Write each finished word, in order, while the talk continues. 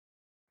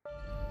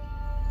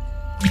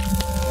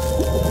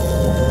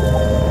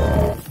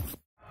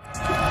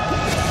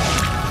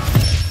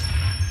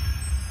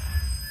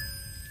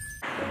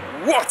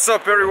What's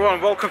up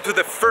everyone, welcome to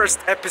the first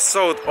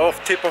episode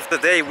of Tip of the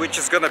Day, which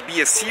is gonna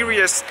be a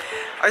series.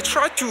 I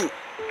try to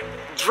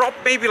drop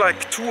maybe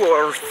like 2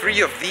 or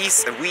 3 of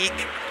these a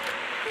week.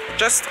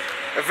 Just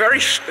a very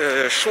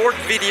short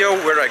video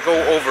where I go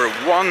over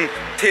one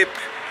tip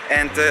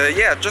and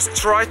yeah, just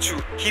try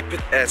to keep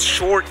it as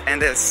short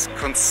and as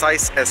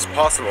concise as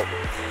possible.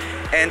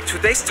 And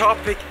today's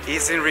topic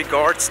is in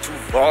regards to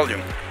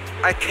volume.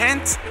 I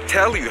can't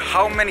tell you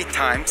how many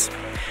times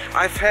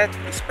I've had,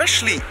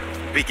 especially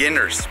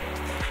beginners,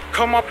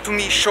 come up to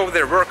me, show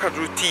their workout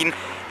routine,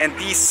 and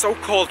these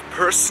so-called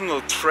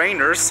personal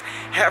trainers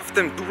have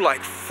them do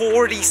like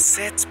 40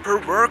 sets per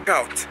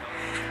workout.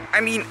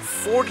 I mean,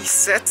 40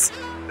 sets,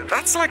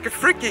 that's like a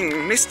freaking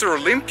Mr.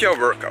 Olympia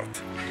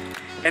workout.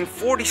 And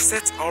 40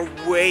 sets are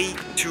way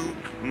too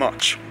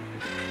much.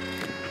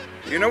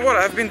 You know what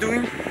I've been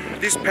doing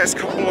these past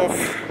couple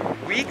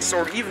of weeks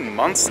or even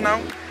months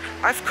now?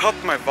 I've cut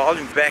my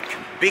volume back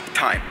big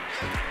time.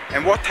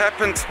 And what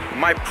happened?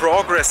 My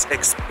progress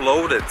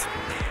exploded.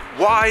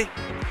 Why?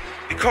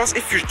 Because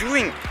if you're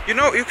doing, you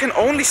know, you can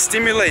only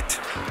stimulate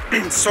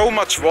so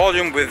much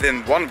volume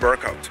within one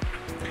workout.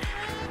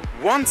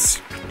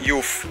 Once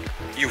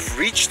you've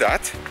reached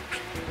that,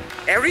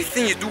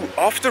 everything you do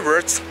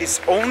afterwards is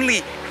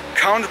only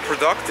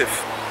counterproductive.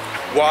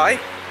 Why?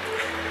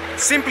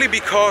 Simply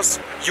because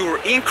you're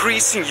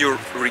increasing your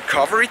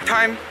recovery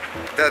time,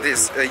 that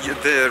is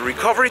the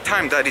recovery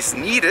time that is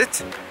needed,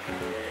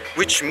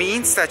 which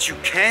means that you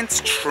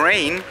can't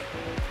train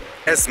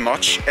as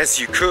much as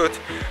you could.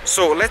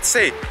 So let's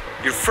say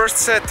your first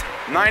set,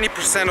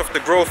 90% of the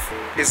growth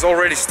is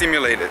already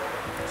stimulated.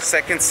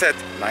 Second set,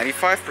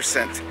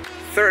 95%.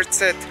 Third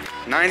set,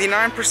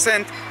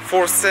 99%.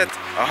 Fourth set,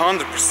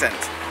 100%.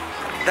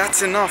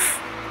 That's enough.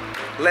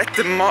 Let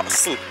the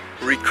muscle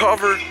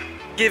recover,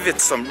 give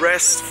it some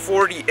rest,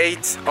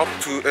 48 up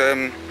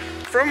to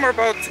from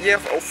about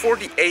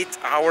 48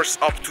 hours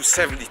up to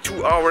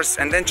 72 hours,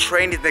 and then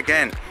train it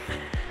again.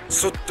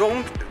 So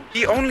don't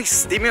be only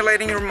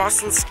stimulating your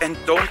muscles and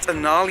don't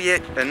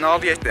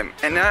annihilate them.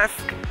 And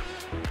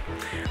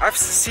I've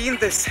seen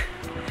this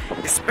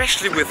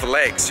especially with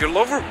legs. Your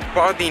lower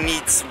body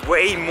needs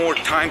way more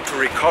time to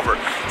recover,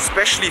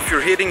 especially if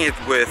you're hitting it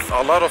with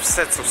a lot of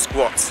sets of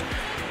squats.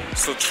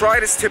 So try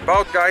this tip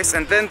out, guys,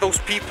 and then those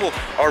people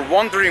are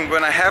wondering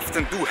when I have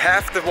them do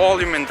half the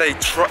volume and they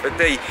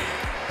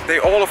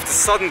all of a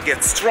sudden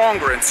get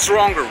stronger and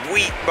stronger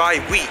week by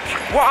week.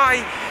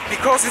 Why?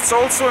 Because it's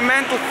also a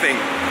mental thing.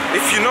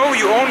 If you know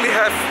you only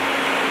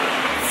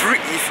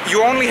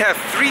have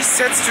three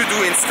sets to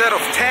do instead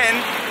of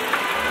 10,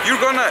 you're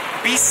gonna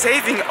be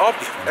saving up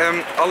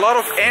a lot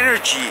of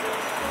energy.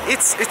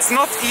 It's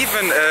not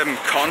even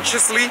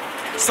consciously.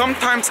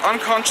 Sometimes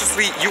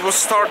unconsciously you will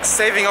start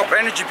saving up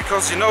energy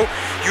because you know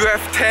you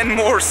have 10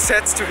 more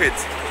sets to hit.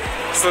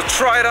 So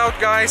try it out,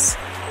 guys.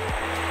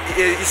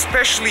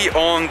 Especially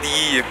on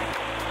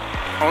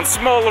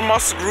smaller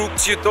muscle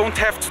groups, you don't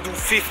have to do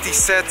 50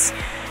 sets.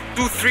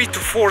 Do 3 to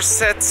 4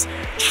 sets.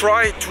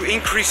 Try to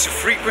increase your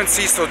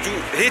frequency, so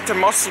hit a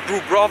muscle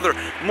group rather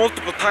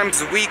multiple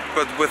times a week,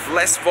 but with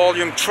less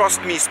volume.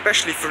 Trust me,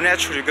 especially if you're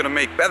natural, you're gonna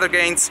make better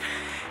gains.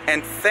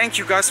 And thank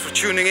you guys for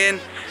tuning in.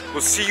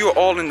 We'll see you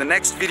all in the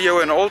next video,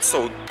 and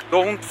also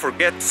don't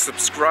forget to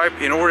subscribe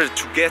in order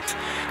to get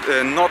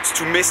not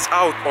to miss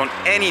out on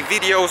any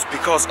videos,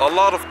 because a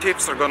lot of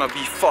tips are gonna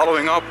be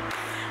following up.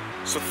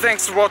 So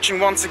thanks for watching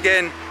once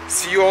again.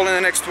 See you all in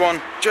the next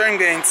one. Join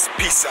gains.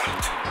 Peace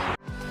out.